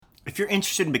you're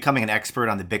interested in becoming an expert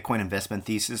on the Bitcoin investment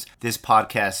thesis, this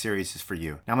podcast series is for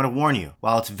you. Now, I'm going to warn you,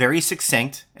 while it's very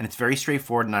succinct and it's very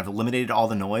straightforward and I've eliminated all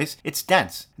the noise, it's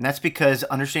dense. And that's because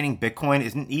understanding Bitcoin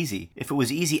isn't easy. If it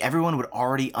was easy, everyone would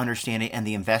already understand it and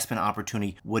the investment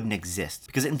opportunity wouldn't exist.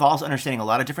 Because it involves understanding a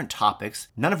lot of different topics,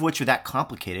 none of which are that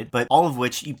complicated, but all of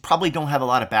which you probably don't have a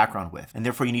lot of background with, and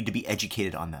therefore you need to be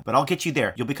educated on them. But I'll get you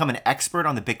there. You'll become an expert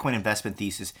on the Bitcoin investment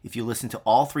thesis if you listen to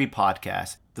all 3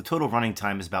 podcasts. The total running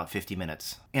time is about 50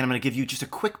 minutes. And I'm going to give you just a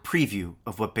quick preview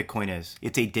of what Bitcoin is.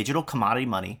 It's a digital commodity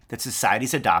money that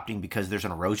society's adopting because there's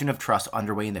an erosion of trust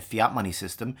underway in the fiat money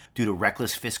system due to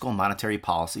reckless fiscal and monetary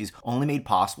policies only made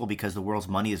possible because the world's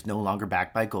money is no longer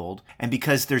backed by gold, and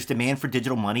because there's demand for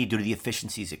digital money due to the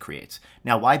efficiencies it creates.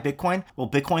 Now, why Bitcoin? Well,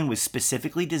 Bitcoin was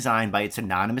specifically designed by its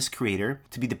anonymous creator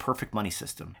to be the perfect money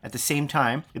system. At the same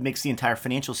time, it makes the entire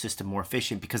financial system more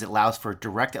efficient because it allows for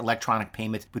direct electronic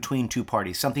payments between 2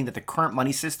 parties, something that the current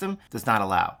money system does not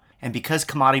allow. And because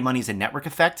commodity money is a network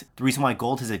effect, the reason why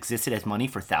gold has existed as money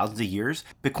for thousands of years,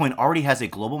 Bitcoin already has a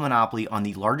global monopoly on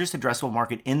the largest addressable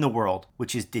market in the world,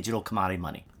 which is digital commodity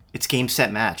money. It's game,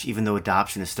 set, match, even though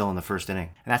adoption is still in the first inning.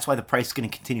 And that's why the price is going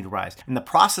to continue to rise. And the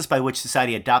process by which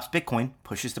society adopts Bitcoin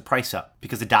pushes the price up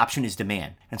because adoption is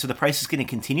demand. And so the price is going to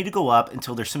continue to go up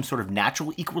until there's some sort of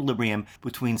natural equilibrium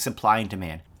between supply and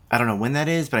demand. I don't know when that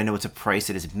is, but I know it's a price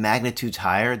that is magnitudes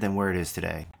higher than where it is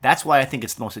today. That's why I think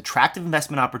it's the most attractive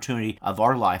investment opportunity of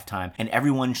our lifetime, and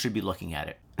everyone should be looking at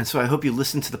it. And so I hope you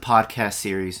listen to the podcast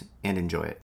series and enjoy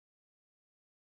it.